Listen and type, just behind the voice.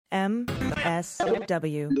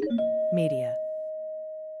MSW Media.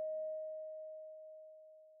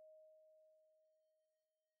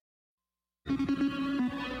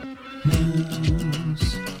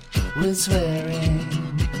 News with swearing.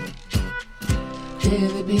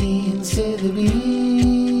 Daily beans, daily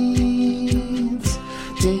beans.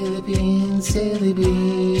 Daily beans, daily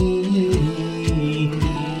beans.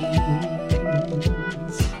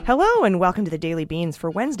 Hello and welcome to the Daily Beans for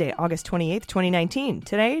Wednesday, August 28th, 2019.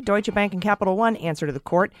 Today, Deutsche Bank and Capital One answer to the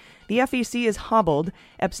court. The FEC is hobbled.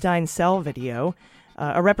 Epstein cell video.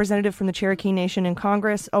 A representative from the Cherokee Nation in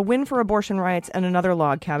Congress, a win for abortion rights, and another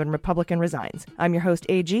log cabin Republican resigns. I'm your host,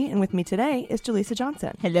 AG, and with me today is Jaleesa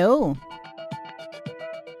Johnson. Hello.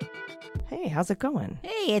 Hey, how's it going?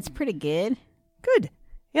 Hey, it's pretty good. Good.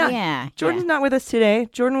 Yeah. Jordan's not with us today.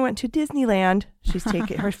 Jordan went to Disneyland. She's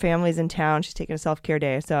taking her family's in town. She's taking a self-care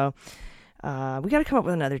day. So we got to come up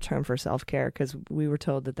with another term for self-care because we were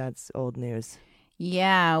told that that's old news.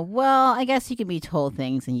 Yeah, well, I guess you can be told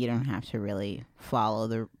things and you don't have to really follow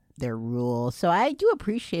their rules. So I do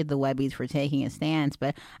appreciate the Webbies for taking a stance,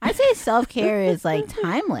 but I say self-care is like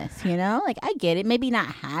timeless, you know? Like I get it. Maybe not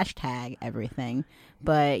hashtag everything,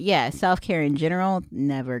 but yeah, self-care in general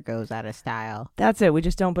never goes out of style. That's it. We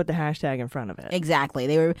just don't put the hashtag in front of it. Exactly.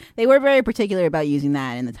 They were very particular about using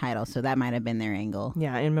that in the title, so that might have been their angle.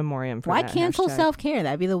 Yeah, in memoriam for Why that cancel hashtag. self-care?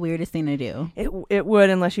 That'd be the weirdest thing to do. It would,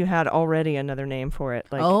 unless you had already another name for it,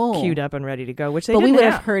 like queued up and ready to go, which they But didn't we would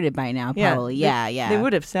have. have heard it by now, probably. Yeah. They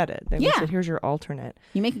would have said it. They would have Yeah. said, here's your alternate.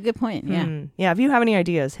 You make a good point, yeah. Yeah, if you have any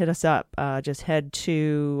ideas, hit us up. Just head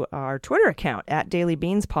to our Twitter account at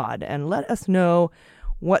DailyBeansPod and let us know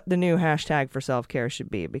what the new hashtag for self-care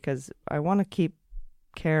should be, because I want to keep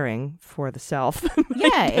caring for the self.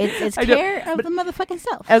 Yeah, it's care of the motherfucking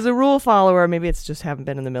self. As a rule follower, maybe it's just haven't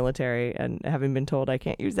been in the military and having been told I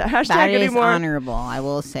can't use that hashtag That is anymore. honorable, I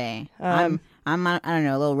will say. I'm I don't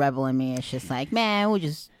know, a little rebel in me. It's just like, man, we'll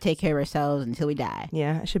just take care of ourselves until we die.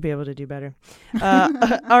 Yeah, I should be able to do better.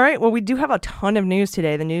 All right. Well, we do have a ton of news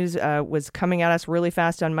today. The news was coming at us really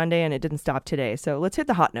fast on Monday, and it didn't stop today. So let's hit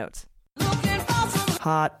the hot notes.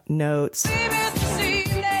 Hot notes.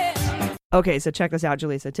 Okay, so check this out,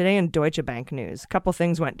 Jaleesa. Today in Deutsche Bank news, a couple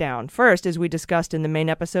things went down. First, as we discussed in the main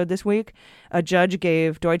episode this week, a judge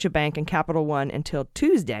gave Deutsche Bank and Capital One until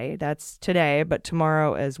Tuesday. That's today, but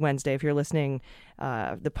tomorrow is Wednesday. If you're listening,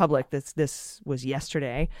 the public, this was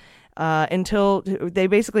yesterday. Until they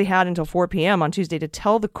basically had until 4 p.m. on Tuesday to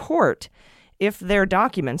tell the court if their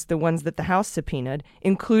documents, the ones that the House subpoenaed,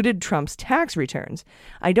 included Trump's tax returns.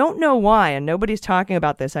 I don't know why, and nobody's talking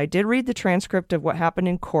about this. I did read the transcript of what happened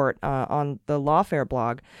in court on the Lawfare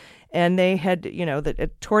blog, and they had,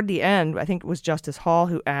 toward the end, I think it was Justice Hall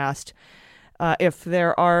who asked if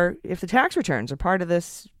the tax returns are part of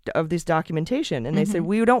this documentation, and they said,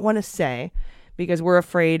 we don't want to say because we're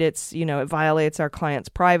afraid it violates our client's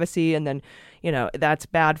privacy, and then that's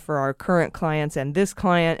bad for our current clients and this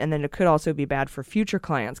client, and then it could also be bad for future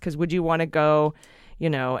clients, because would you want to go,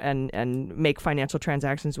 and make financial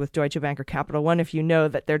transactions with Deutsche Bank or Capital One if you know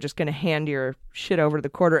that they're just going to hand your shit over to the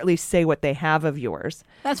court, or at least say what they have of yours?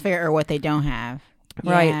 That's fair, or what they don't have.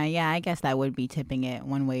 Right. Yeah, I guess that would be tipping it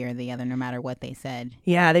one way or the other, no matter what they said.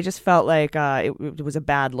 Yeah, they just felt like it was a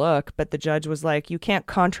bad look, but the judge was like, you can't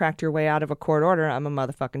contract your way out of a court order. I'm a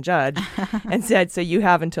motherfucking judge. And said, so you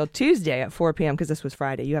have until Tuesday at 4 p.m., because this was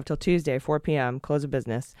Friday. You have till Tuesday, 4 p.m., close of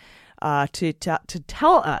business, to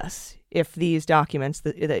tell us if these documents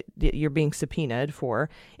that you're being subpoenaed for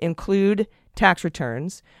include tax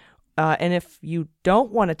returns. And if you don't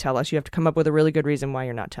want to tell us, you have to come up with a really good reason why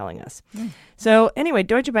you're not telling us. So anyway,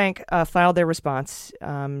 Deutsche Bank filed their response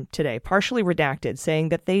today, partially redacted, saying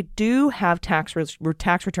that they do have tax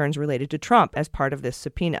returns related to Trump as part of this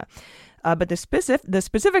subpoena. But the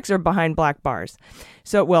specifics are behind black bars.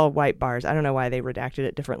 White bars. I don't know why they redacted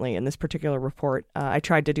it differently in this particular report. I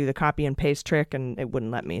tried to do the copy and paste trick and it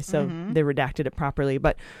wouldn't let me. So they redacted it properly.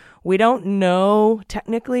 But we don't know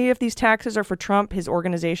technically if these taxes are for Trump, his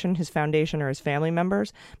organization, his foundation, or his family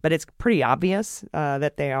members. But it's pretty obvious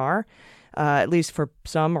that they are, at least for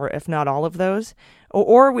some, or if not all of those.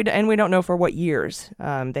 We don't know for what years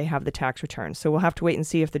they have the tax returns. So we'll have to wait and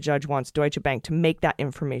see if the judge wants Deutsche Bank to make that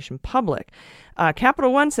information public.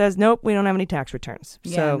 Capital One says, nope, we don't have any tax returns.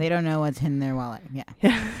 Yeah, so they don't know what's in their wallet.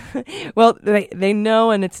 Yeah. Well, they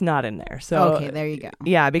know, and it's not in there. So okay, there you go.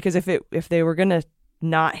 Yeah, because if they were going to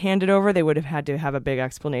not hand it over, they would have had to have a big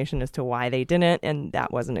explanation as to why they didn't, and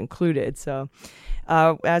that wasn't included. So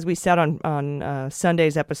as we said on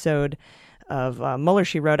Sunday's episode, Mueller,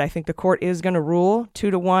 she wrote, I think the court is going to rule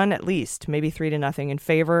 2-1 at least, maybe 3-0 in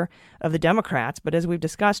favor of the Democrats. But as we've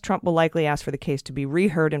discussed, Trump will likely ask for the case to be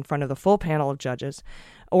reheard in front of the full panel of judges,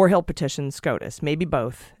 or he'll petition SCOTUS, maybe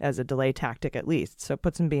both, as a delay tactic at least. So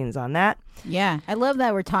put some beans on that. Yeah, I love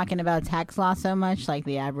that we're talking about tax law so much, like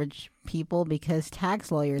the average people, because tax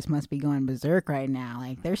lawyers must be going berserk right now.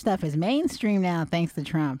 Like, their stuff is mainstream now thanks to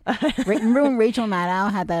Trump. Remember when Rachel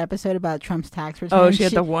Maddow had that episode about Trump's tax return? Oh, she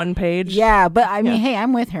had the one page? Yeah, but I mean, hey,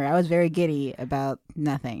 I'm with her. I was very giddy about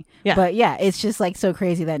nothing. Yeah. But yeah, it's just like so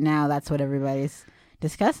crazy that now that's what everybody's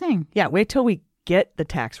discussing. Yeah, wait till we get the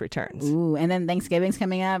tax returns. Ooh, and then Thanksgiving's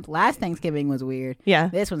coming up. Last Thanksgiving was weird. Yeah.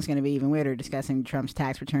 This one's going to be even weirder, discussing Trump's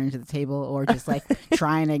tax returns at the table, or just like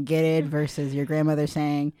trying to get it versus your grandmother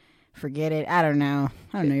saying, forget it. I don't know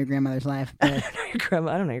your grandmother's life, but I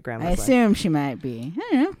don't know your grandma's I life. assume she might be. I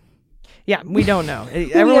don't know. Yeah, we don't know.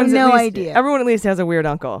 have no idea. Everyone at least has a weird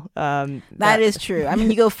uncle. That is true. I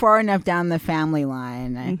mean, you go far enough down the family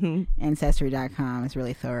line. Mhm. Ancestry.com is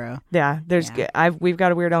really thorough. Yeah, we've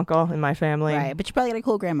got a weird uncle in my family. Right, but you probably got a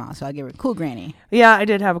cool grandma, so I'll give her a cool granny. Yeah, I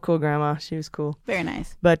did have a cool grandma. She was cool. Very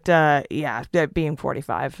nice. But yeah, being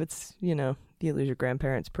 45, it's, you lose your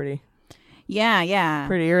grandparents pretty Yeah.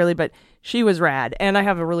 pretty early, but she was rad. And I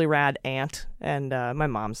have a really rad aunt, and my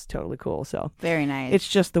mom's totally cool. So Very nice. it's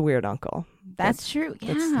just the weird uncle. That's true.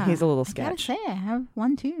 Yeah. He's a little I gotta sketch. say, I have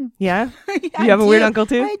one too. Yeah? Yeah, You have I a weird do. uncle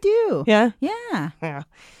too? I do. Yeah? Yeah. Yeah.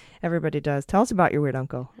 Everybody does. Tell us about your weird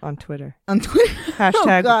uncle on Twitter. On Twitter.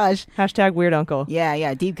 Hashtag, Oh gosh. hashtag weird uncle.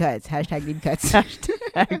 Yeah. Deep cuts. Hashtag deep cuts.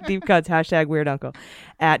 Hashtag deep cuts, hashtag weird uncle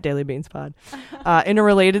at Daily Beans Pod. In a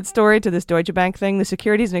related story to this Deutsche Bank thing, the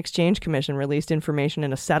Securities and Exchange Commission released information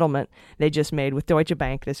in a settlement they just made with Deutsche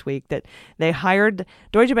Bank this week that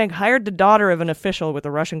Deutsche Bank hired the daughter of an official with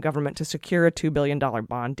the Russian government to secure a $2 billion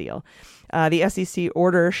bond deal. The SEC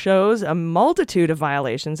order shows a multitude of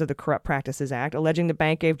violations of the Corrupt Practices Act, alleging the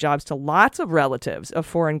bank gave jobs to lots of relatives of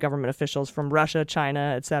foreign government officials from Russia,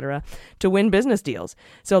 China, etc., to win business deals.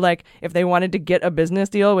 So, like, if they wanted to get a business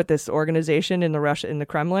deal with this organization in the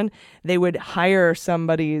Kremlin, they would hire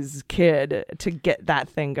somebody's kid to get that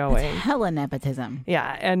thing going. That's hella nepotism.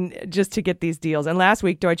 Yeah, and just to get these deals. And last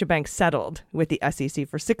week, Deutsche Bank settled with the SEC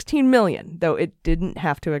for $16 million, though it didn't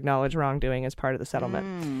have to acknowledge wrongdoing as part of the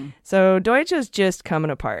settlement. So Deutsche is just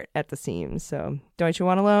coming apart at the seams. So Deutsche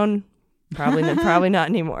want a loan? Probably not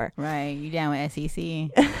anymore. Right. You down with SEC?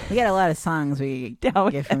 We got a lot of songs we Down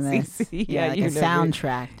with get from this. SEC. Yeah, like you a know,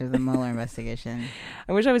 soundtrack to the Mueller investigation.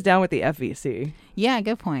 I wish I was down with the FEC. Yeah,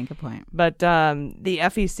 good point. But the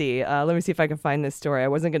FEC, let me see if I can find this story. I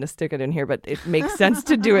wasn't going to stick it in here, but it makes sense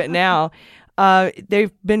to do it now.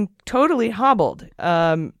 They've been totally hobbled.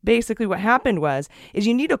 Basically, what happened is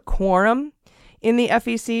you need a quorum in the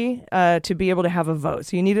FEC to be able to have a vote.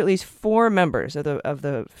 So you need at least 4 members of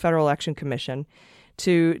the Federal Election Commission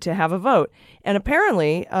to have a vote. And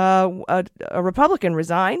apparently, a Republican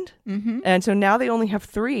resigned, and so now they only have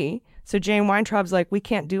 3. So Jane Weintraub's like, we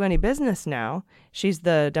can't do any business now. She's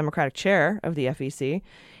the Democratic chair of the FEC.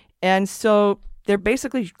 And so they're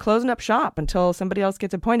basically closing up shop until somebody else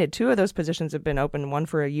gets appointed. 2 of those positions have been open, one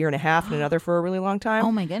for a year and a half and another for a really long time.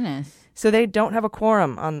 Oh, my goodness. So they don't have a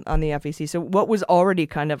quorum on the FEC. So what was already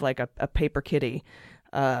kind of like a paper kitty,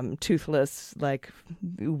 toothless, like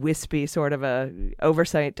wispy sort of a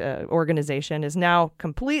oversight organization is now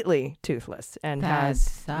completely toothless and That has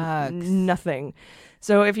sucks. nothing.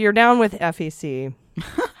 So if you're down with FEC,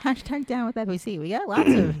 Hashtag down with FEC. We got lots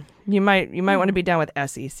of... you might want to be down with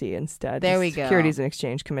SEC instead. There the we go. Securities and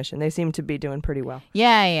Exchange Commission. They seem to be doing pretty well.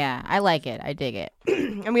 Yeah. I like it. I dig it.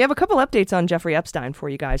 And we have a couple updates on Jeffrey Epstein for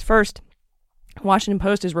you guys. First, Washington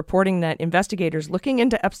Post is reporting that investigators looking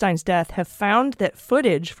into Epstein's death have found that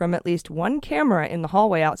footage from at least one camera in the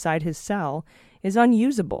hallway outside his cell is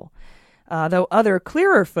unusable, though other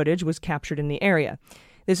clearer footage was captured in the area.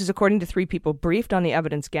 This is according to 3 people briefed on the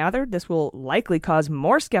evidence gathered. This will likely cause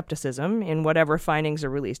more skepticism in whatever findings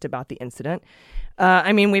are released about the incident.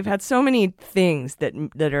 I mean, we've had so many things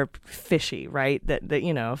that are fishy, right? That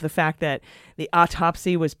the fact that the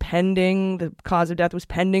autopsy was pending, the cause of death was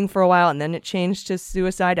pending for a while, and then it changed to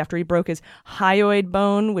suicide after he broke his hyoid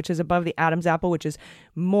bone, which is above the Adam's apple, which is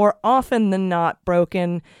more often than not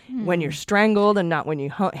broken when you're strangled and not when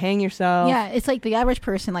you hang yourself. Yeah, it's like the average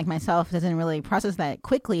person like myself doesn't really process that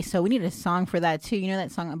quickly, so we need a song for that too. You know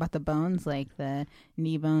that song about the bones, like the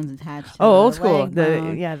knee bones attached to Oh, the old school. leg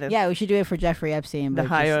bone? Yeah, we should do it for Jeffrey Epstein. the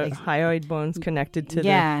But hyoid bones connected to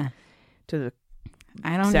the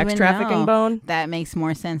I don't sex even trafficking know. bone. That makes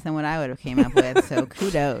more sense than what I would have came up with. So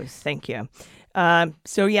kudos. Thank you.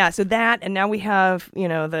 So that, and now we have,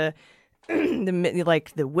 the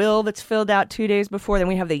the will that's filled out 2 days before. Then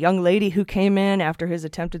we have the young lady who came in after his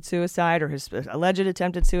attempted suicide, or his alleged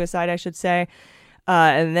attempted suicide, I should say.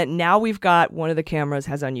 And then now we've got one of the cameras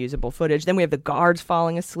has unusable footage. Then we have the guards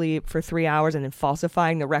falling asleep for 3 hours and then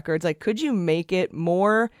falsifying the records. Like, could you make it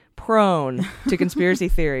more prone to conspiracy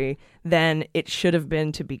theory than it should have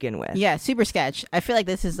been to begin with? Yeah, super sketch. I feel like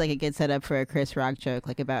this is like a good setup for a Chris Rock joke,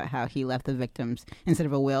 like about how he left the victims instead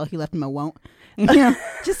of a will, he left them a won't. You know,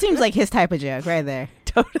 just seems like his type of joke right there.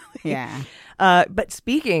 Totally. Yeah. But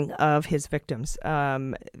speaking of his victims,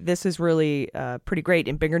 this is really pretty great.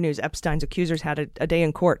 In bigger news, Epstein's accusers had a day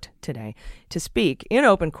in court today to speak in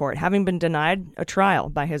open court, having been denied a trial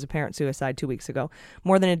by his apparent suicide 2 weeks ago.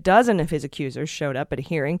 More than a dozen of his accusers showed up at a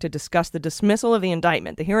hearing to discuss the dismissal of the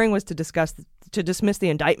indictment. The hearing was to dismiss the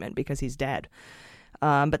indictment because he's dead.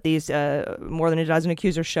 But these more than a dozen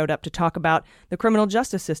accusers showed up to talk about the criminal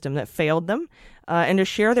justice system that failed them and to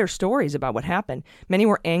share their stories about what happened. Many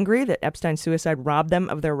were angry that Epstein's suicide robbed them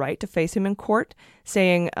of their right to face him in court,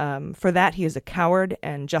 saying for that he is a coward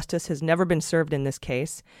and justice has never been served in this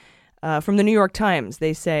case. From the New York Times,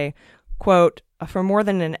 they say, quote, for more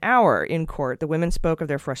than an hour in court, the women spoke of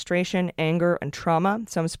their frustration, anger, and trauma.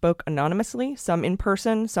 Some spoke anonymously, some in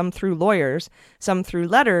person, some through lawyers, some through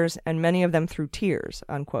letters, and many of them through tears,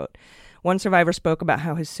 unquote. One survivor spoke about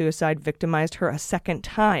how his suicide victimized her a second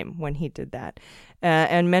time when he did that.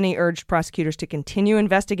 And many urged prosecutors to continue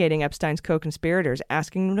investigating Epstein's co-conspirators,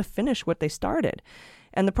 asking them to finish what they started.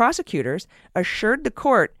 And the prosecutors assured the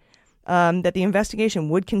court that the investigation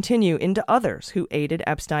would continue into others who aided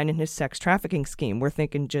Epstein in his sex trafficking scheme. We're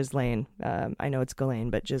thinking Ghislaine. I know it's Ghislaine,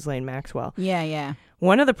 but Ghislaine Maxwell. Yeah.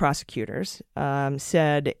 One of the prosecutors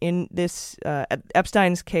said in this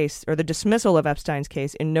Epstein's case, or the dismissal of Epstein's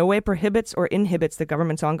case, in no way prohibits or inhibits the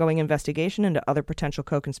government's ongoing investigation into other potential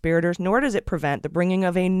co-conspirators, nor does it prevent the bringing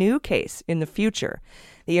of a new case in the future.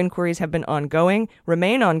 The inquiries have been ongoing,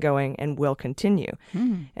 remain ongoing, and will continue.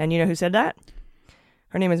 And you know who said that?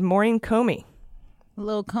 Her name is Maureen Comey.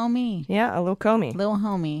 Little Comey. Yeah, a little Comey. Little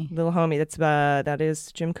homie. Little Homie. That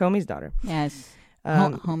is Jim Comey's daughter. Yes.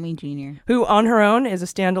 Homie Jr. Who on her own is a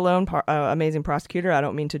standalone amazing prosecutor. I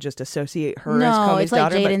don't mean to just associate her as No, Comey's it's like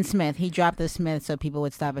daughter. Jaden Smith. He dropped the Smith so people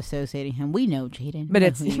would stop associating him. We know Jaden. But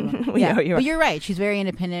it's we know you are. But you're right. She's very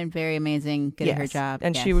independent, very amazing, good at her job.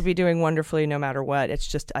 And she would be doing wonderfully no matter what. It's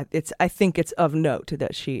just I think it's of note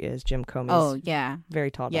that she is Jim Comey's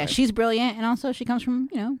very tall daughter. Yeah, she's brilliant, and also she comes from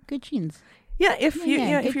good genes. Yeah, if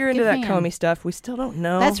you're into that Comey stuff, we still don't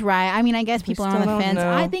know. That's right. I mean, I guess people are on the fence.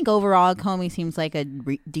 Know. I think overall Comey seems like a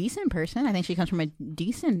decent person. I think she comes from a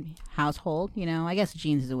decent household. I guess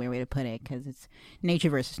genes is a weird way to put it because it's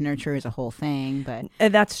nature versus nurture is a whole thing. But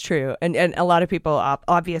that's true, and a lot of people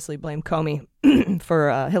obviously blame Comey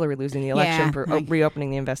for Hillary losing the election, for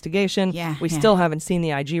reopening the investigation. We still haven't seen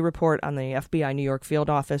the IG report on the FBI New York field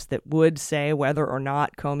office that would say whether or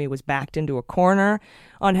not Comey was backed into a corner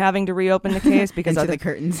on having to reopen the case because into the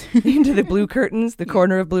curtains, into the blue curtains, the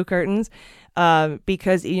corner of blue curtains,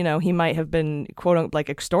 because he might have been quote unquote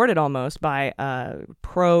like extorted almost by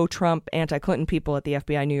pro-Trump, anti-Clinton people at the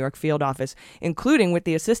FBI New York field office, including with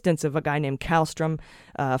the assistance of a guy named Kallstrom,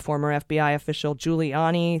 former FBI official,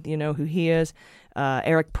 Giuliani, who he is.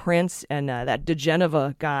 Eric Prince and that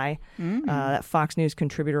DeGeneva guy, that Fox News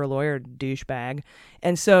contributor, lawyer, douchebag.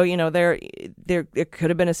 And so, there could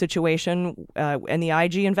have been a situation, and the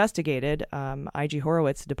IG investigated, IG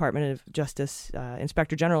Horowitz, Department of Justice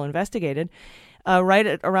Inspector General investigated,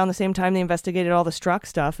 right around the same time they investigated all the Strzok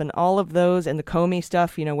stuff and all of those and the Comey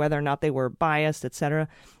stuff, whether or not they were biased, et cetera.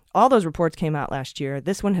 All those reports came out last year.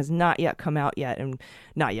 This one has not yet come out yet,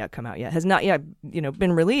 has not yet,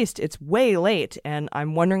 been released. It's way late, and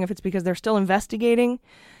I'm wondering if it's because they're still investigating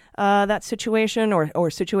that situation or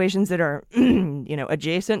situations that are,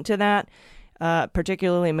 adjacent to that.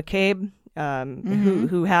 Particularly McCabe,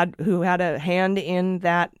 who had a hand in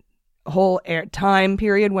that whole time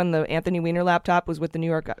period when the Anthony Weiner laptop was with the New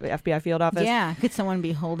York FBI field office. Yeah, could someone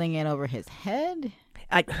be holding it over his head?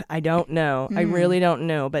 I don't know. I really don't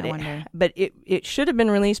know. But it should have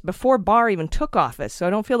been released before Barr even took office. So I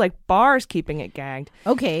don't feel like Barr's keeping it gagged.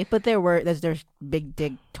 Okay, but there's big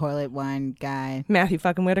dick toilet wine guy. Matthew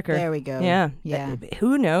fucking Whitaker. There we go. Yeah.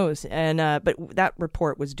 Who knows? And but that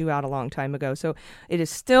report was due out a long time ago. So it is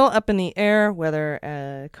still up in the air whether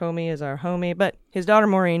Comey is our homie. But his daughter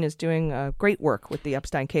Maureen is doing great work with the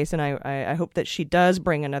Epstein case. And I hope that she does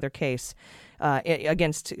bring another case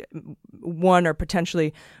against one or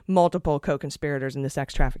potentially multiple co-conspirators in the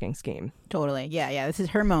sex trafficking scheme. Totally. Yeah. This is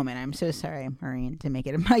her moment. I'm so sorry, Maureen, to make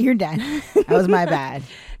it about your dad. That was my bad.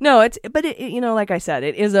 No, like I said,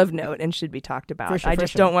 is of note and should be talked about. For sure, I for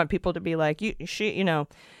just sure. don't want people to be like,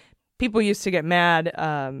 people used to get mad.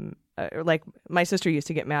 Like my sister used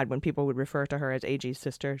to get mad when people would refer to her as AG's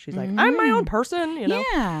sister. She's like, I'm my own person,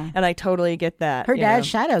 Yeah. And I totally get that. Her dad's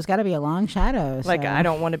shadow's got to be a long shadow. Like, so- I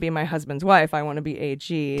don't want to be my husband's wife. I want to be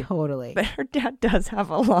AG. Totally. But her dad does have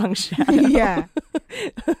a long shadow. Yeah.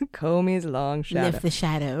 Comey's long shadow. Lift the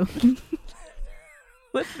shadow.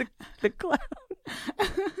 Lift the cloud.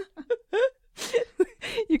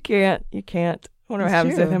 You can't. I wonder what It's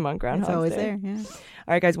happens true. with him on Groundhog's It's always Day. there. Yeah.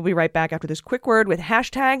 All right, guys, we'll be right back after this quick word with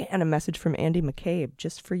hashtag and a message from Andy McCabe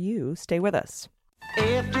just for you. Stay with us.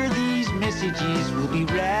 After these messages, we'll be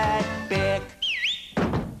right back.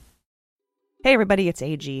 Hey, everybody, it's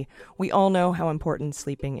AG. We all know how important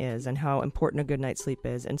sleeping is and how important a good night's sleep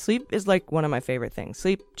is. And sleep is like one of my favorite things.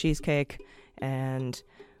 Sleep, cheesecake, and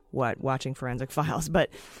watching Forensic Files. But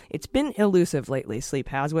it's been elusive lately, sleep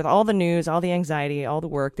has, with all the news, all the anxiety, all the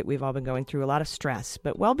work that we've all been going through, a lot of stress.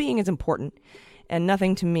 But well-being is important, and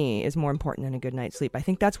nothing to me is more important than a good night's sleep. I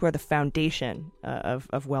think that's where the foundation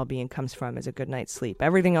of well-being comes from, is a good night's sleep.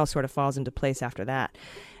 Everything else sort of falls into place after that.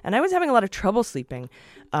 And I was having a lot of trouble sleeping.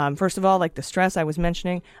 First of all, like the stress I was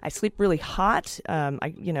mentioning, I sleep really hot.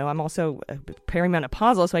 I'm also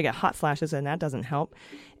perimenopausal, so I get hot flashes, and that doesn't help.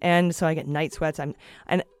 And so I get night sweats. And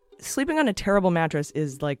sleeping on a terrible mattress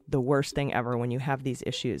is like the worst thing ever when you have these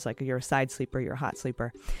issues. Like you're a side sleeper, you're a hot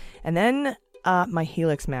sleeper. And then my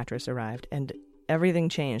Helix mattress arrived, and everything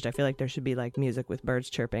changed. I feel like there should be like music with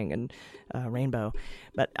birds chirping and rainbow.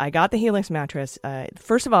 But I got the Helix mattress.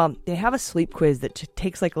 First of all, they have a sleep quiz that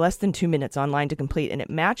takes like less than 2 minutes online to complete, and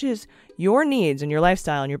it matches your needs and your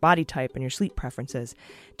lifestyle and your body type and your sleep preferences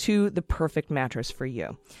to the perfect mattress for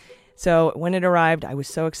you. So when it arrived, I was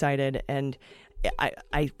so excited, and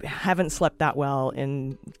I haven't slept that well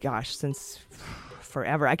in, since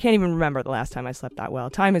forever. I can't even remember the last time I slept that well.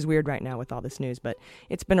 Time is weird right now with all this news, but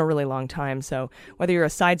it's been a really long time. So whether you're a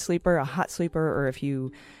side sleeper, a hot sleeper, or if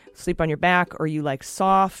you sleep on your back, or you like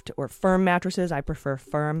soft or firm mattresses, I prefer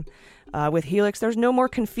firm. With Helix, there's no more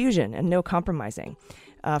confusion and no compromising.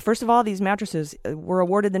 First of all, these mattresses were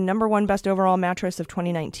awarded the #1 best overall mattress of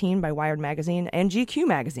 2019 by Wired Magazine and GQ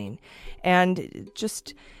Magazine. And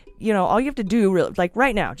just, all you have to do, like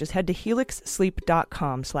right now, just head to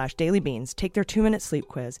helixsleep.com/dailybeans, take their 2-minute sleep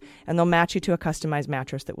quiz, and they'll match you to a customized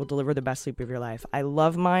mattress that will deliver the best sleep of your life. I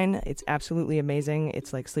love mine. It's absolutely amazing.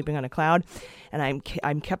 It's like sleeping on a cloud, and I'm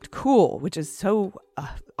kept cool, which is so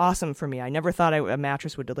awesome for me. I never thought a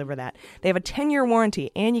mattress would deliver that. They have a 10-year warranty,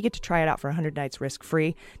 and you get to try it out for 100 nights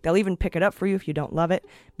risk-free. They'll even pick it up for you if you don't love it,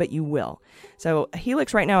 but you will. So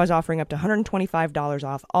Helix right now is offering up to $125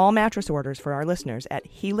 off all mattress orders for our listeners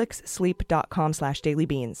at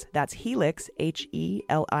helixsleep.com/dailybeans. That's Helix,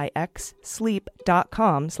 HELIX,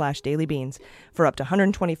 sleep.com/dailybeans for up to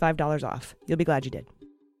 $125 off. You'll be glad you did.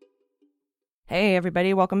 Hey,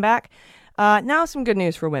 everybody, welcome back. Now some good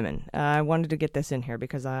news for women. I wanted to get this in here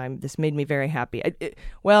because this made me very happy.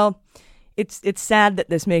 It's sad that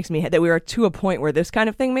this makes me that we are to a point where this kind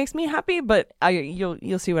of thing makes me happy, but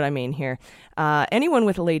you'll see what I mean here. Anyone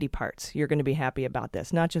with lady parts, you're going to be happy about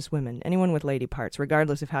this. Not just women. Anyone with lady parts,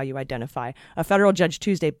 regardless of how you identify. A federal judge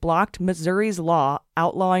Tuesday blocked Missouri's law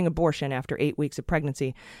outlawing abortion after 8 weeks of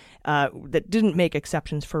pregnancy. That didn't make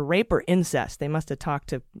exceptions for rape or incest. They must have talked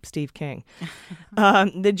to Steve King.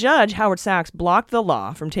 The judge, Howard Sachs, blocked the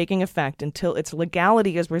law from taking effect until its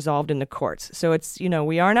legality is resolved in the courts. So it's,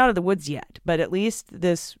 we aren't out of the woods yet, but at least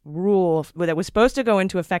this rule that was supposed to go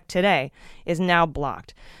into effect today is now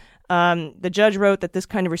blocked. The judge wrote that this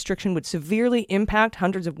kind of restriction would severely impact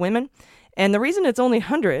hundreds of women. And the reason it's only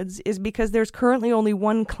hundreds is because there's currently only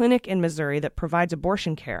one clinic in Missouri that provides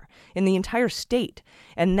abortion care in the entire state.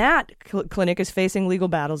 And that clinic is facing legal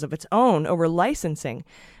battles of its own over licensing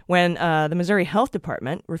when the Missouri Health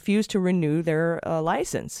Department refused to renew their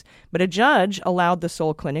license. But a judge allowed the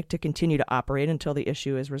sole clinic to continue to operate until the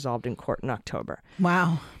issue is resolved in court in October.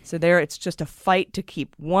 Wow. So it's just a fight to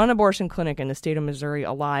keep one abortion clinic in the state of Missouri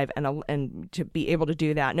alive and to be able to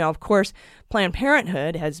do that. Now, of course, Planned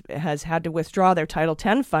Parenthood has had to withdraw their Title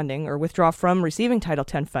X funding or withdraw from receiving Title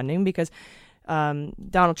X funding because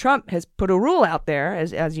Donald Trump has put a rule out there,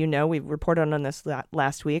 as you know, we reported on this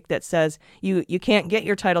last week, that says you can't get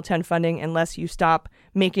your Title X funding unless you stop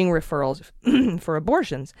making referrals for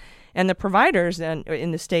abortions. And the providers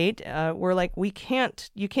in the state were like, you can't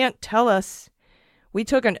tell us. We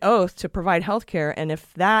took an oath to provide health care, and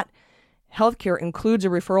if that health care includes a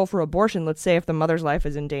referral for abortion, let's say if the mother's life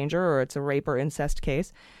is in danger or it's a rape or incest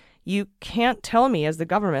case, you can't tell me as the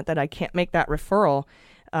government that I can't make that referral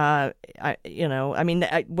What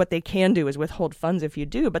they can do is withhold funds if you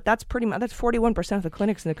do, but that's 41% of the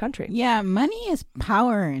clinics in the country. Yeah, money is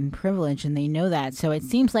power and privilege, and they know that. So it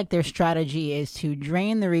seems like their strategy is to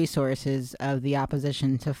drain the resources of the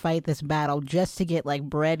opposition to fight this battle just to get like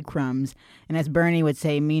breadcrumbs. And as Bernie would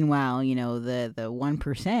say, meanwhile, the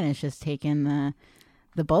 1% is just taking the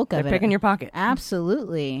bulk of it. They're picking your pocket.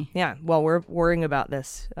 Absolutely. Yeah. Well, we're worrying about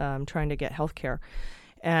this, trying to get health care.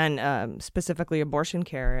 And specifically abortion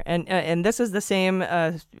care. And this is the same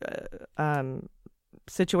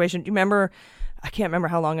situation. Do you remember, I can't remember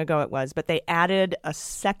how long ago it was, but they added a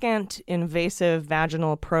second invasive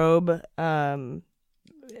vaginal probe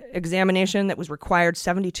examination that was required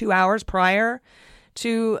 72 hours prior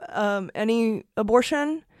to any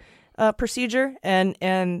abortion procedure, and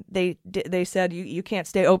they said you can't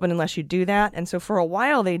stay open unless you do that. And so for a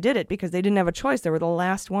while they did it because they didn't have a choice. They were the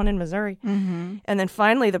last one in Missouri. Mm-hmm. And then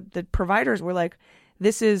finally the providers were like,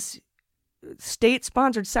 this is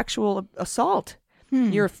state-sponsored sexual assault.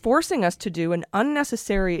 You're forcing us to do an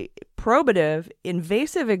unnecessary, probative,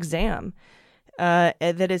 invasive exam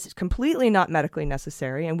that is completely not medically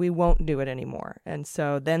necessary, and we won't do it anymore. And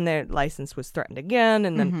so then their license was threatened again,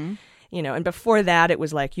 and then and before that, it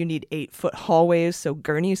was like you need 8-foot hallways so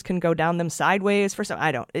gurneys can go down them sideways for some.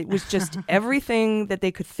 It was just everything that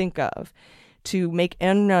they could think of to make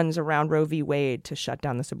end runs around Roe v. Wade to shut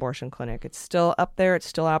down this abortion clinic. It's still up there. It's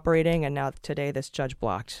still operating. And now today, this judge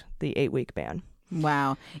blocked the 8-week ban.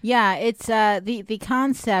 Wow. Yeah, it's the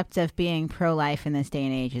concept of being pro-life in this day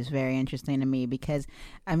and age is very interesting to me because,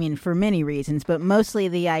 for many reasons, but mostly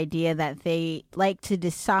the idea that they like to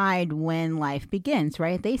decide when life begins,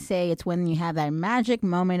 right? They say it's when you have that magic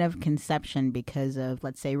moment of conception because of,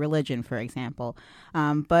 let's say, religion, for example.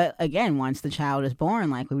 But again, once the child is born,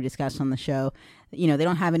 like we discussed on the show, they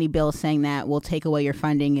don't have any bills saying that we'll take away your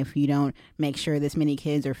funding if you don't make sure this many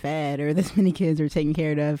kids are fed or this many kids are taken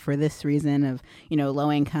care of for this reason of,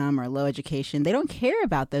 low income or low education. They don't care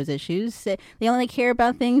about those issues. They only care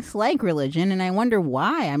about things like religion. And I wonder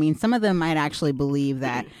why. Some of them might actually believe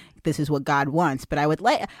that this is what God wants, but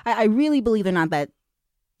I really believe they're not that,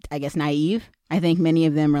 I guess, naive. I think many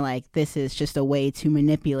of them are like, this is just a way to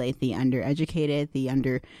manipulate the undereducated, the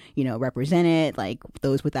represented, like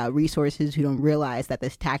those without resources who don't realize that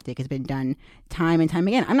this tactic has been done time and time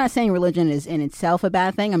again. I'm not saying religion is in itself a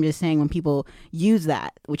bad thing. I'm just saying when people use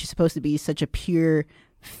that, which is supposed to be such a pure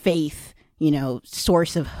faith,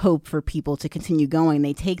 source of hope for people to continue going,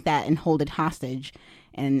 they take that and hold it hostage.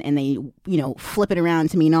 And they, flip it around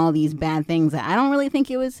to mean all these bad things that I don't really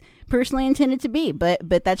think it was personally intended to be. But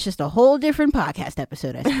that's just a whole different podcast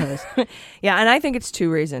episode, I suppose. Yeah, and I think it's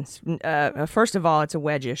two reasons. First of all, it's a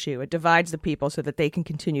wedge issue. It divides the people so that they can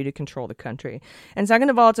continue to control the country. And second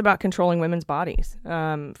of all, it's about controlling women's bodies.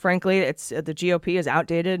 Frankly, it's the GOP is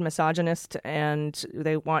outdated, misogynist, and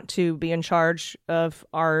they want to be in charge of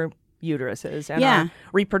our uteruses and our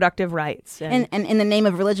reproductive rights. And in the name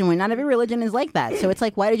of religion, when not every religion is like that. So it's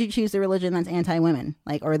like, why did you choose the religion that's anti-women?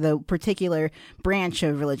 Or the particular branch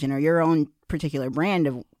of religion or your own particular brand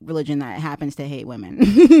of religion that happens to hate women.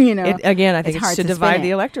 Again, I think it's to divide the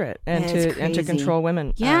electorate and to control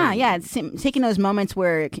women. Yeah. It's taking those moments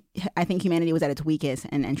where I think humanity was at its weakest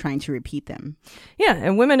and trying to repeat them. Yeah,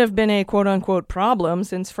 and women have been a quote unquote problem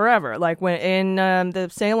since forever. Like when in the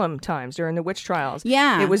Salem times during the witch trials.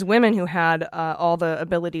 Yeah, it was women who had all the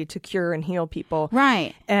ability to cure and heal people.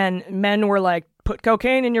 Right, and men were like, put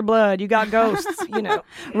cocaine in your blood, you got ghosts,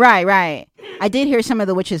 Right. I did hear some of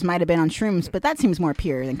the witches might have been on shrooms, but that seems more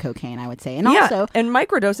pure than cocaine, I would say. And also, and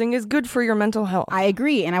microdosing is good for your mental health. I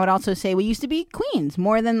agree. And I would also say we used to be queens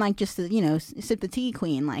more than like just, sip the tea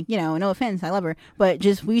queen. Like, no offense, I love her. But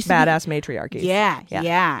just we used to badass matriarchy. Yeah.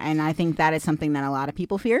 And I think that is something that a lot of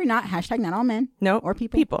people fear. Not all men. No. Or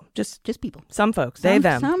people. People. Just people. Some folks. They,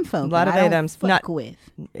 them. Some folks. A lot of they, them. Not with.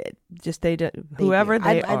 Just they do. Whoever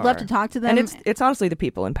they are. I'd love to talk to them. And it's honestly the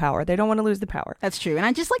people in power. They don't want to lose the power. That's true. And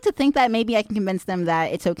I just like to think that maybe I can convince them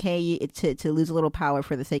that it's okay to lose a little power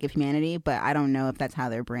for the sake of humanity, but I don't know if that's how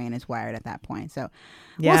their brain is wired at that point. So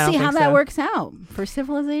we'll see how that works out for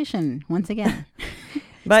civilization once again.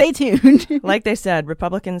 But stay tuned. Like they said,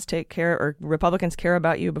 Republicans care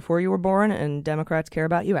about you before you were born, and Democrats care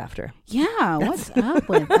about you after. Yeah, what's up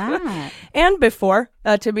with that? And before,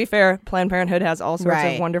 to be fair, Planned Parenthood has all sorts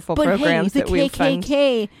of wonderful programs that we fund.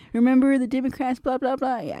 KKK, remember the Democrats, blah, blah,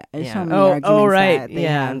 blah. Yeah, there's so many arguments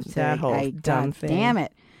right. That whole dumb thing. Damn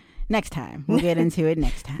it. Next time. We'll get into it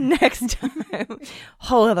next time. Next time.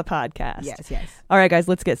 Whole other podcast. Yes. All right, guys,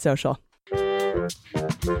 let's get social.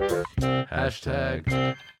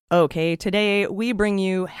 Hashtag. Okay, today we bring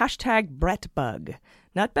you hashtag BrettBug.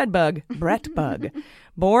 Not bedbug, Brett Bug.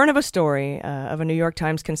 Born of a story of a New York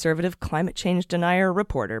Times conservative climate change denier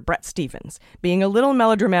reporter, Bret Stephens, being a little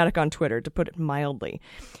melodramatic on Twitter, to put it mildly.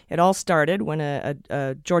 It all started when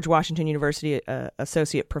a George Washington University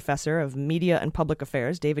associate professor of media and public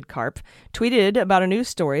affairs, David Karp, tweeted about a news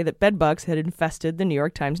story that bedbugs had infested the New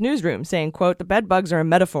York Times newsroom, saying, quote, "The bedbugs are a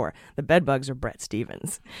metaphor. The bedbugs are Bret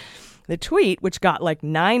Stephens." The tweet, which got like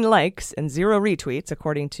 9 likes and 0 retweets,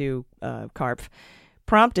 according to Karp,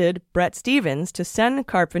 prompted Bret Stephens to send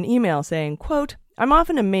Karp an email saying, quote, "I'm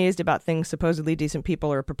often amazed about things supposedly decent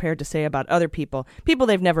people are prepared to say about other people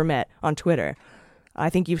they've never met, on Twitter. I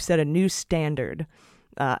think you've set a new standard.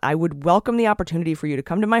 I would welcome the opportunity for you to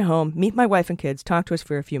come to my home, meet my wife and kids, talk to us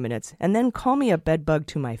for a few minutes, and then call me a bedbug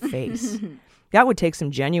to my face. That would take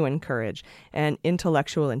some genuine courage and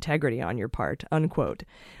intellectual integrity on your part," unquote.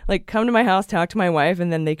 Like, come to my house, talk to my wife,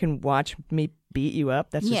 and then they can watch me beat you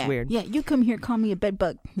up. That's just weird. Yeah, you come here, call me a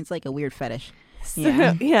bedbug. It's like a weird fetish.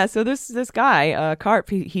 So this guy, Karp,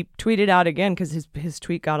 he tweeted out again, because his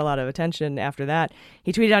tweet got a lot of attention after that.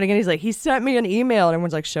 He tweeted out again, he's like, "He sent me an email," and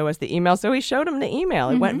everyone's like, "Show us the email." So he showed him the email.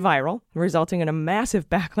 It went viral, resulting in a massive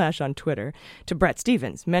backlash on Twitter to Bret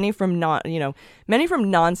Stephens. Many from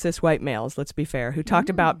non-cis white males, let's be fair, who talked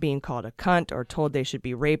about being called a cunt or told they should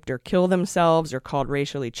be raped or kill themselves or called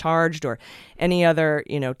racially charged or any other,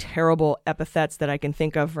 terrible epithets that I can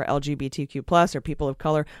think of for LGBTQ+ or people of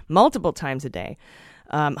color multiple times a day.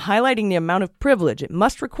 Highlighting the amount of privilege it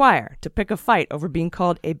must require to pick a fight over being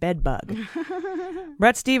called a bedbug.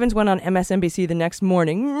 Bret Stephens went on MSNBC the next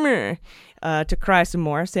morning to cry some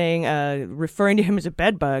more, saying referring to him as a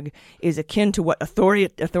bedbug is akin to what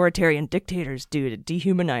authoritarian dictators do to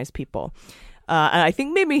dehumanize people. And I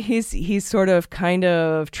think maybe he's sort of kind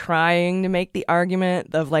of trying to make the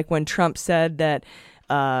argument of like when Trump said that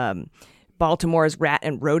Baltimore is rat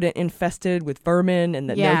and rodent infested with vermin and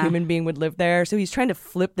that no human being would live there. So he's trying to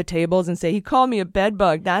flip the tables and say, he called me a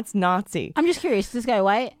bedbug. That's Nazi. I'm just curious. Is this guy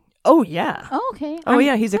white? Oh, yeah. Oh, okay.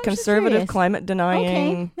 Yeah. He's a conservative climate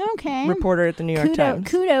denying reporter at the New York Times.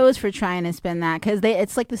 Kudos for trying to spin that, because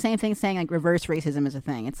it's like the same thing saying like reverse racism is a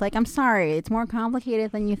thing. It's like, I'm sorry, it's more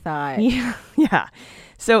complicated than you thought. Yeah.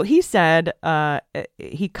 So he said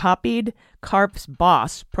he copied Karp's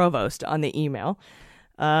boss, Provost, on the email.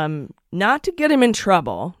 Not to get him in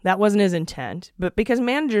trouble, that wasn't his intent, but because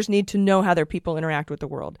managers need to know how their people interact with the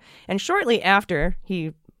world. And shortly after,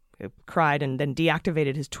 he cried and then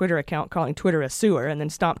deactivated his Twitter account, calling Twitter a sewer, and then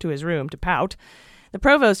stomped to his room to pout. The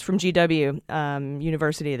provost from GW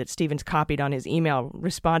University that Stephens copied on his email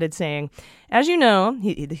responded saying, "As you know,"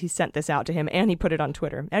 he sent this out to him and he put it on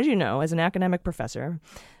Twitter, "As you know, as an academic, Professor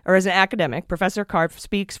Karp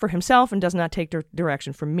speaks for himself and does not take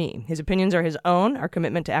direction from me. His opinions are his own. Our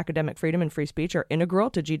commitment to academic freedom and free speech are integral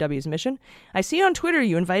to GW's mission. I see on Twitter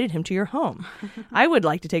you invited him to your home. I would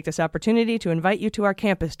like to take this opportunity to invite you to our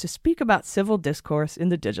campus to speak about civil discourse in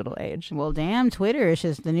the digital age." Well, damn, Twitter is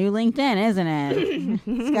just the new LinkedIn, isn't it?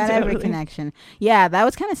 It's got every connection. Yeah, that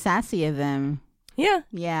was kind of sassy of them. Yeah.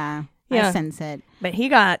 I sense it. But he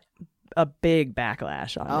got a big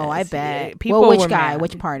backlash on this. Oh, I bet. People well, which were guy? mad.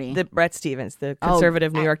 Which party? The Bret Stephens, the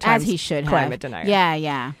conservative New York Times as he should climate have. denier.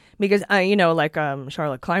 Yeah. Because,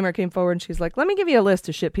 Charlotte Clymer came forward and she's like, "Let me give you a list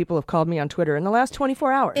of shit people have called me on Twitter in the last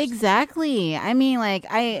 24 hours. Exactly. I mean,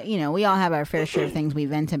 we all have our fair share of things we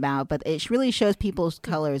vent about, but it really shows people's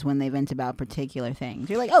colors when they vent about particular things.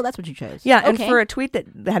 You're like, oh, that's what you chose. Yeah, and for a tweet that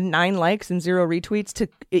had 9 likes and 0 retweets to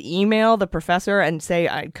email the professor and say,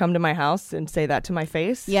 "I'd come to my house and say that to my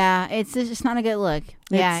face." Yeah, it's just not a good look.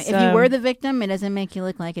 If you were the victim, it doesn't make you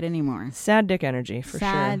look like it anymore. Sad dick energy, for sure.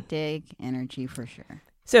 Sad dick energy, for sure.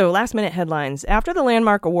 So, last-minute headlines. After the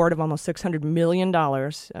landmark award of almost $600 million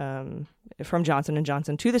from Johnson &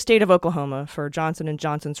 Johnson to the state of Oklahoma for Johnson &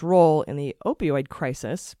 Johnson's role in the opioid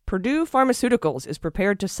crisis, Purdue Pharmaceuticals is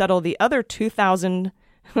prepared to settle the other 2,000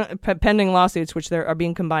 pending lawsuits, which are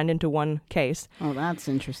being combined into one case. Oh, that's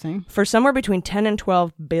interesting. For somewhere between $10 and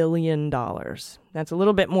 $12 billion. That's a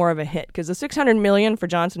little bit more of a hit, because the $600 million for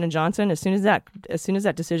Johnson & Johnson, as soon as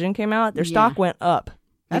that decision came out, their stock went up.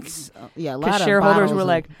 That's a lot of shareholders were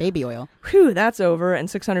like, baby oil. Whew, that's over, and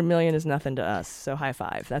 $600 million is nothing to us. So high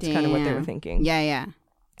five. That's kind of what they were thinking. Yeah.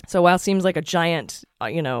 So while it seems like a giant,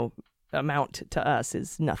 amount to us,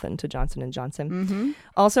 is nothing to Johnson & Johnson. Mm-hmm.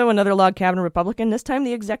 Also, another log cabin Republican, this time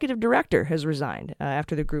the executive director, has resigned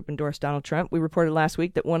after the group endorsed Donald Trump. We reported last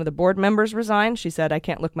week that one of the board members resigned. She said, "I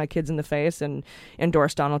can't look my kids in the face and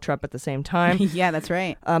endorse Donald Trump at the same time." Yeah, that's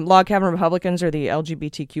right. Log cabin Republicans are the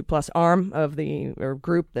LGBTQ+ arm of the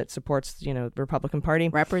group that supports, the Republican Party.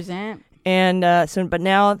 Represent. And but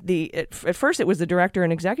now at first it was the director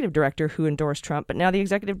and executive director who endorsed Trump, but now the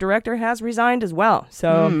executive director has resigned as well.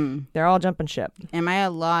 So they're all jumping ship. Am I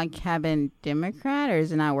a log cabin Democrat, or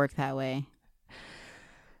does it not work that way?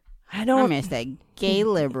 I don't. I'm gonna say gay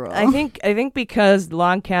liberal. I think because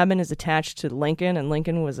log cabin is attached to Lincoln, and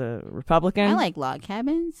Lincoln was a Republican. I like log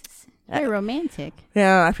cabins. They're romantic.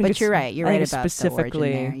 Yeah, I think. But you're right. You're right about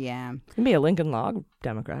specifically. the origin there. Yeah. It can be a Lincoln log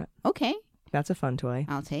Democrat. Okay. That's a fun toy.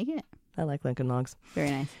 I'll take it. I like Lincoln logs.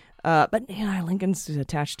 Very nice. But yeah, Lincoln's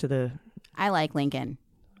attached to the I like Lincoln.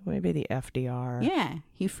 maybe the FDR. Yeah,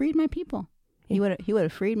 he freed my people. He would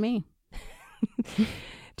have freed me.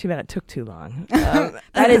 Too bad it took too long.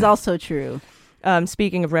 That is also true.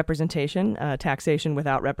 Speaking of representation, taxation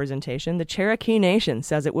without representation, the Cherokee Nation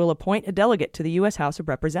says it will appoint a delegate to the U.S. House of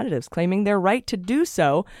Representatives, claiming their right to do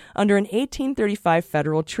so under an 1835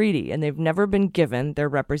 federal treaty, and they've never been given their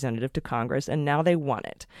representative to Congress, and now they want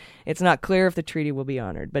it. It's not clear if the treaty will be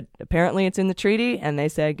honored, but apparently it's in the treaty, and they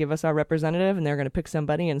say, give us our representative, and they're going to pick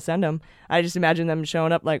somebody and send them. I just imagine them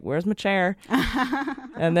showing up like, where's my chair?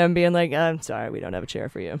 And them being like, I'm sorry, we don't have a chair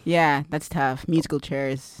for you. Yeah, that's tough. Musical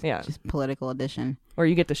chairs. Yeah. Just political edition. Or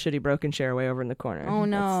you get the shitty broken chair way over in the corner. Oh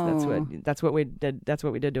no. That's what we did. That's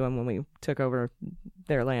what we did to them when we took over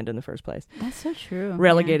their land in the first place. That's so true.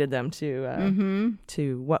 Relegated them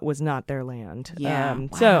to what was not their land. Yeah.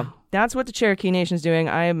 So that's what the Cherokee Nation's doing.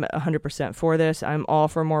 I'm 100% for this. I'm all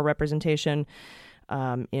for more representation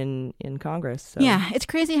in Congress. So. Yeah, it's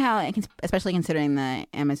crazy how, especially considering the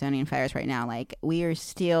Amazonian fires right now, like we are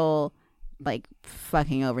still like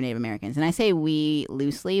fucking over Native Americans. And I say we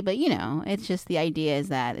loosely, but it's just the idea is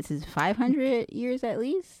that this is 500 years at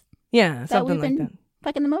least. Yeah, something like that.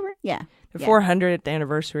 Fucking them over? Yeah. The 400th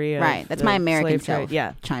anniversary of right. That's my American self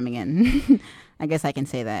chiming in. I guess I can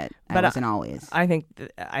say that. But I wasn't always. I think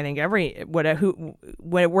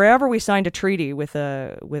wherever we signed a treaty with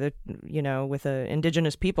a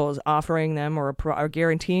indigenous peoples offering them or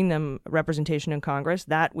guaranteeing them representation in Congress,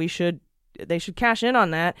 that they should cash in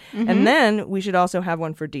on that, and then we should also have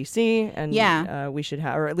one for DC, and we should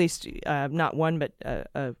have, or at least not one, but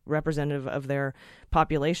a representative of their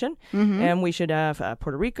population, and we should have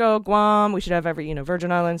Puerto Rico, Guam. We should have every Virgin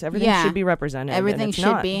Islands. Everything should be represented. Everything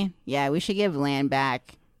should be. Yeah, we should give land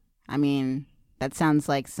back. I mean, that sounds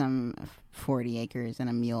like some 40 acres and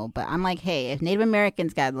a mule, but I'm like, hey, if Native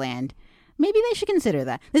Americans got land, maybe they should consider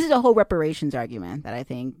that. This is a whole reparations argument that I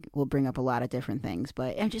think will bring up a lot of different things.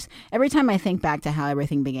 But every time I think back to how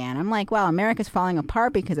everything began, I'm like, wow, America's falling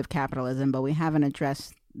apart because of capitalism, but we haven't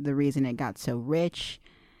addressed the reason it got so rich.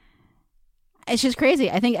 It's just crazy.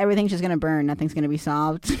 I think everything's just going to burn. Nothing's going to be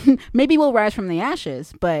solved. Maybe we'll rise from the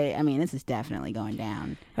ashes, but I mean, this is definitely going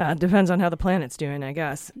down. Depends on how the planet's doing, I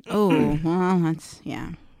guess. Oh, well, that's,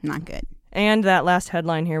 not good. And that last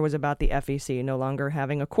headline here was about the FEC no longer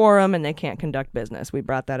having a quorum and they can't conduct business. We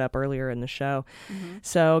brought that up earlier in the show.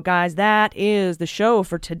 So, guys, that is the show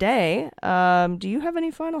for today. Do you have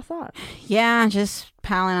any final thoughts? Yeah, just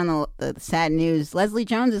piling on the sad news. Leslie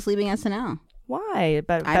Jones is leaving SNL. Why?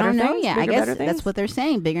 I don't know yet. I guess that's what they're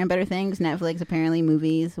saying. Bigger and better things. Netflix, apparently,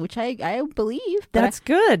 movies, which I believe. That's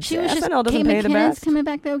good. She was SNL doesn't Kate pay the McKinnon's best. coming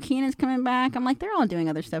back, though. Keenan's coming back. I'm like, they're all doing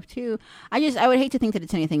other stuff, too. I would hate to think that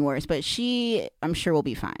it's anything worse, but I'm sure will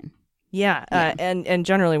be fine. Yeah. And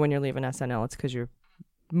generally when you're leaving SNL, it's because you're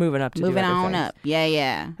moving up to moving do other on things. up.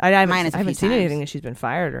 Yeah. I haven't seen anything that she's been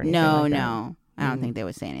fired or anything like that. No. I don't think they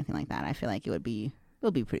would say anything like that. I feel like it'll be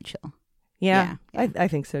pretty chill. Yeah. I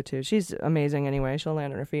think so too. She's amazing anyway. She'll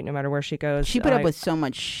land on her feet no matter where she goes. She put up with so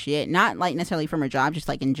much shit, not like necessarily from her job, just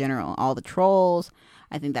like in general, all the trolls.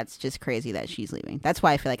 I think that's just crazy that she's leaving. That's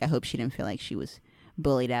why I hope she didn't feel like she was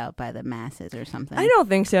bullied out by the masses or something. I don't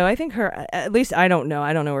think so. I think at least I don't know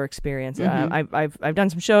her experience. I've done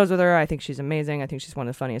some shows with her. I think she's amazing. I think she's one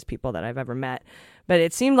of the funniest people that I've ever met. But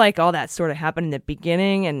it seemed like all that sort of happened in the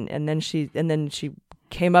beginning, and then she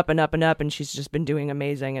came up and up and up, and she's just been doing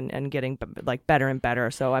amazing and getting like better and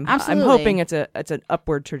better. So I'm hoping it's an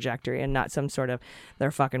upward trajectory and not some sort of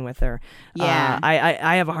they're fucking with her. Yeah,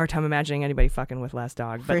 I have a hard time imagining anybody fucking with Les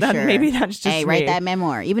Dog, but sure. Maybe that's just me. Write that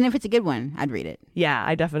memoir, even if it's a good one. I'd read it. Yeah,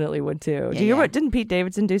 I definitely would too. Didn't Pete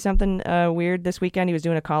Davidson do something weird this weekend? He was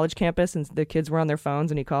doing a college campus and the kids were on their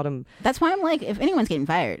phones and he called them. That's why I'm like, if anyone's getting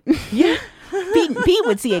fired, yeah. Pete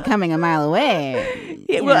would see it coming a mile away.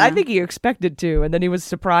 Yeah, well, I think he expected to, and then he was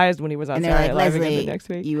surprised when he was on Saturday Night Live Leslie, again the next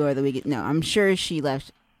week. You are the weakest. No, I'm sure she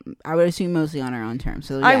left I would assume mostly on her own terms.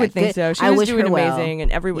 So I yeah, would think good. so. She I was wish doing her well. amazing,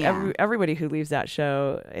 and Yeah. everybody who leaves that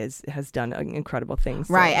show has done incredible things.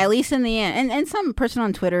 So. Right, at least in the end. And some person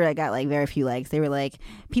on Twitter that got like very few likes, they were like,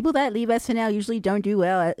 people that leave SNL usually don't do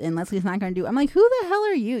well, and Leslie's not going to do. I'm like, who the hell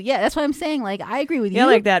are you? Yeah, that's what I'm saying. Like, I agree with Yeah,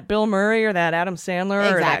 you. like that Bill Murray or that Adam Sandler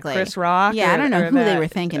Exactly. or that Chris Rock. Yeah, I don't know or who they that, were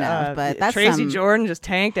thinking of, but that's Tracy some Jordan just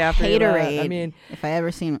tanked after haterade. I mean, if I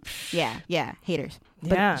ever seen, yeah, haters.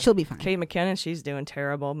 But yeah, she'll be fine. Kate McKinnon, she's doing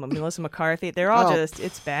terrible. Melissa McCarthy, they're all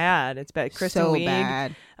it's bad. It's bad. Kristen so Wiig,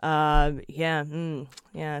 bad.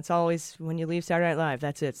 Yeah, it's always when you leave Saturday Night Live.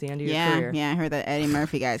 That's it. It's the end of your Yeah, career. yeah. I heard that Eddie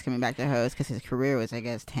Murphy guy is coming back to host because his career was, I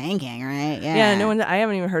guess, tanking. Right? Yeah. Yeah, no one. I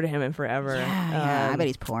haven't even heard of him in forever. Yeah, I bet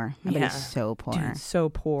he's poor. I bet yeah. he's so poor. Dude, so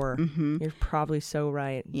poor. Mm-hmm. You're probably so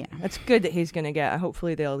right. Yeah. It's good that he's going to get.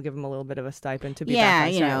 Hopefully, they'll give him a little bit of a stipend to be Yeah, back on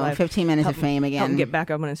you Saturday Night know, Live. 15 minutes of fame Help him again. get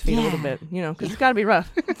back up on his feet a little Yeah. bit, because it's got to be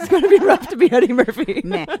rough. It's got to be rough to be Eddie Murphy.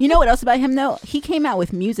 Man, you know what else about him though? He came out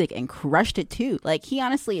with music and crushed it too. Like he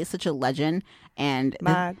honestly is such a legend. And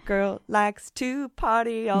My girl likes to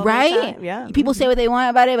party all right? the time. Yeah. People say what they want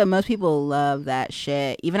about it, but most people love that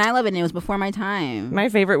shit. Even I love it, and it was before my time. My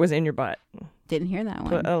favorite was In Your Butt. Didn't hear that one.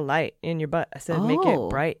 Put a light in your butt. I said, make Oh. it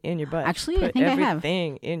bright in your butt. Actually, Put I think I have.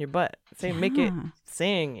 everything in your butt. Say, make it Yeah.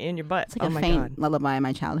 sing in your butt. It's like oh a my faint God. lullaby in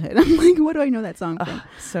my childhood. I'm like, what do I know that song from? Oh,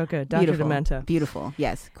 so good. Dr. Beautiful. Demento. Beautiful.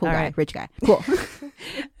 Yes. Cool All guy. right. Rich guy. Cool.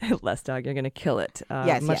 Les Dog, you're going to kill it.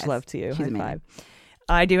 Yes, Much yes. love to you. She's High amazing. five.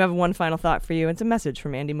 I do have one final thought for you. It's a message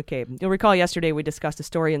from Andy McCabe. You'll recall yesterday we discussed a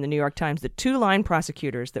story in the New York Times that 2 line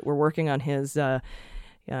prosecutors that were working on his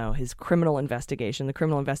criminal investigation, the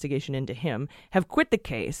criminal investigation into him, have quit the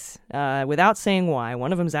case without saying why.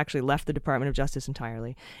 One of them has actually left the Department of Justice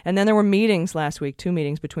entirely. And then there were meetings last week, 2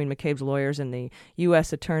 meetings between McCabe's lawyers and the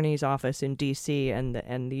U.S. Attorney's Office in D.C. and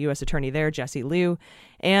the U.S. Attorney there, Jesse Liu,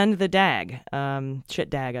 and the DAG,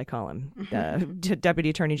 shit DAG I call him,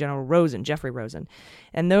 Deputy Attorney General Rosen, Jeffrey Rosen.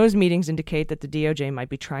 And those meetings indicate that the DOJ might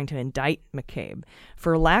be trying to indict McCabe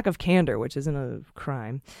for lack of candor, which isn't a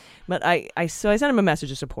crime. But I sent him a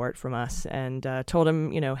message of support from us and told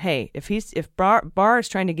him, hey, if Barr is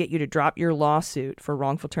trying to get you to drop your lawsuit for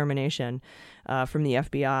wrongful termination from the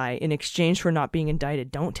FBI in exchange for not being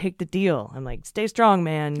indicted, don't take the deal. I'm like, stay strong,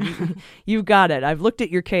 man. You've got it. I've looked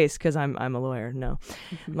at your case because I'm a lawyer. No,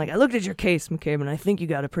 I'm like, I looked at your case, McCabe, and I think you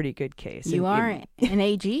got a pretty good case. You are an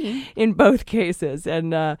AG. In both cases,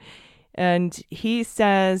 and he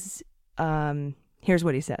says, here's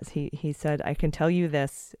what he says. He said, I can tell you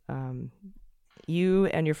this. You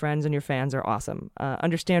and your friends and your fans are awesome.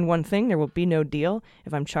 Understand one thing, there will be no deal.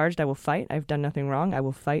 If I'm charged, I will fight. I've done nothing wrong. I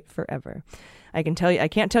will fight forever. I can't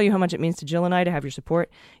tell you how much it means to Jill and I to have your support.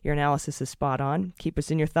 Your analysis is spot on. Keep us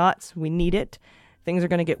in your thoughts. We need it. Things are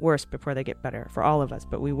going to get worse before they get better for all of us,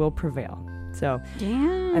 but we will prevail. So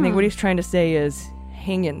Damn. I think what he's trying to say is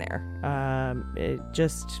hang in there.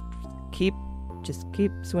 Just keep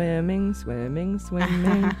swimming.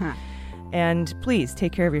 And please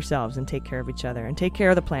take care of yourselves and take care of each other and take care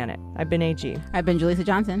of the planet. I've been AG. I've been Julissa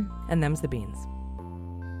Johnson. And them's the beans.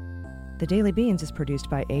 The Daily Beans is produced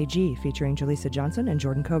by AG, featuring Julissa Johnson and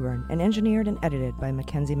Jordan Coburn, and engineered and edited by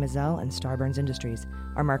Mackenzie Mazzell and Starburns Industries.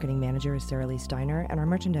 Our marketing manager is Sarah Lee Steiner, and our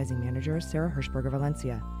merchandising manager is Sarah Hirschberger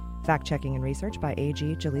Valencia. Fact-checking and research by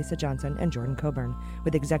AG, Julissa Johnson, and Jordan Coburn,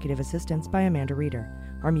 with executive assistance by Amanda Reeder.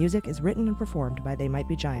 Our music is written and performed by They Might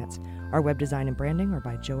Be Giants. Our web design and branding are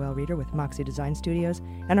by Joelle Reeder with Moxie Design Studios,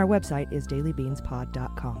 and our website is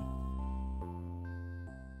dailybeanspod.com.